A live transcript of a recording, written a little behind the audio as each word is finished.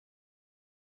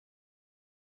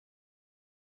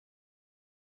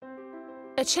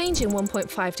A change in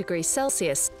 1.5 degrees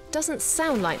Celsius doesn't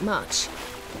sound like much,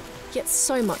 yet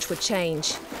so much would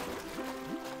change.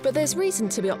 But there's reason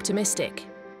to be optimistic.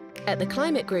 At the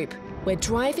Climate Group, we're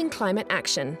driving climate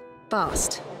action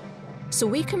fast, so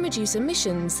we can reduce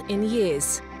emissions in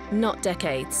years, not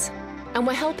decades. And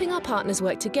we're helping our partners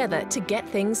work together to get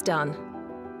things done.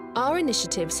 Our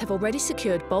initiatives have already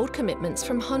secured bold commitments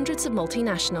from hundreds of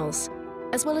multinationals,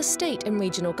 as well as state and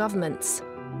regional governments,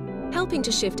 helping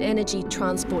to shift energy,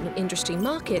 transport and industry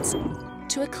markets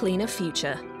to a cleaner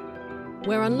future.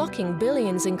 We're unlocking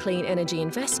billions in clean energy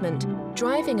investment,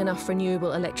 driving enough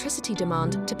renewable electricity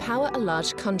demand to power a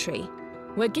large country.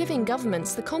 We're giving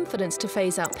governments the confidence to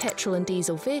phase out petrol and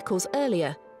diesel vehicles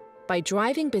earlier by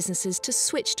driving businesses to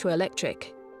switch to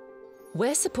electric.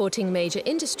 We're supporting major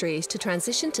industries to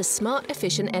transition to smart,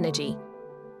 efficient energy,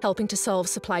 helping to solve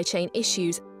supply chain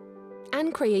issues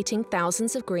and creating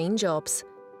thousands of green jobs.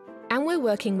 And we're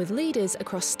working with leaders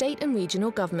across state and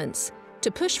regional governments to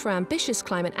push for ambitious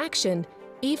climate action,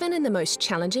 even in the most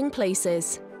challenging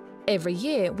places. Every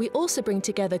year, we also bring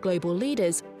together global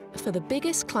leaders for the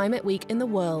biggest climate week in the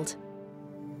world.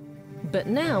 But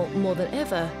now, more than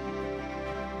ever,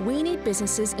 we need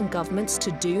businesses and governments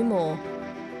to do more.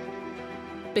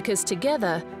 Because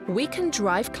together, we can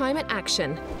drive climate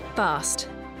action fast.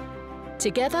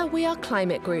 Together, we are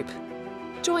Climate Group.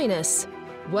 Join us,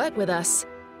 work with us,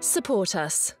 support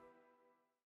us.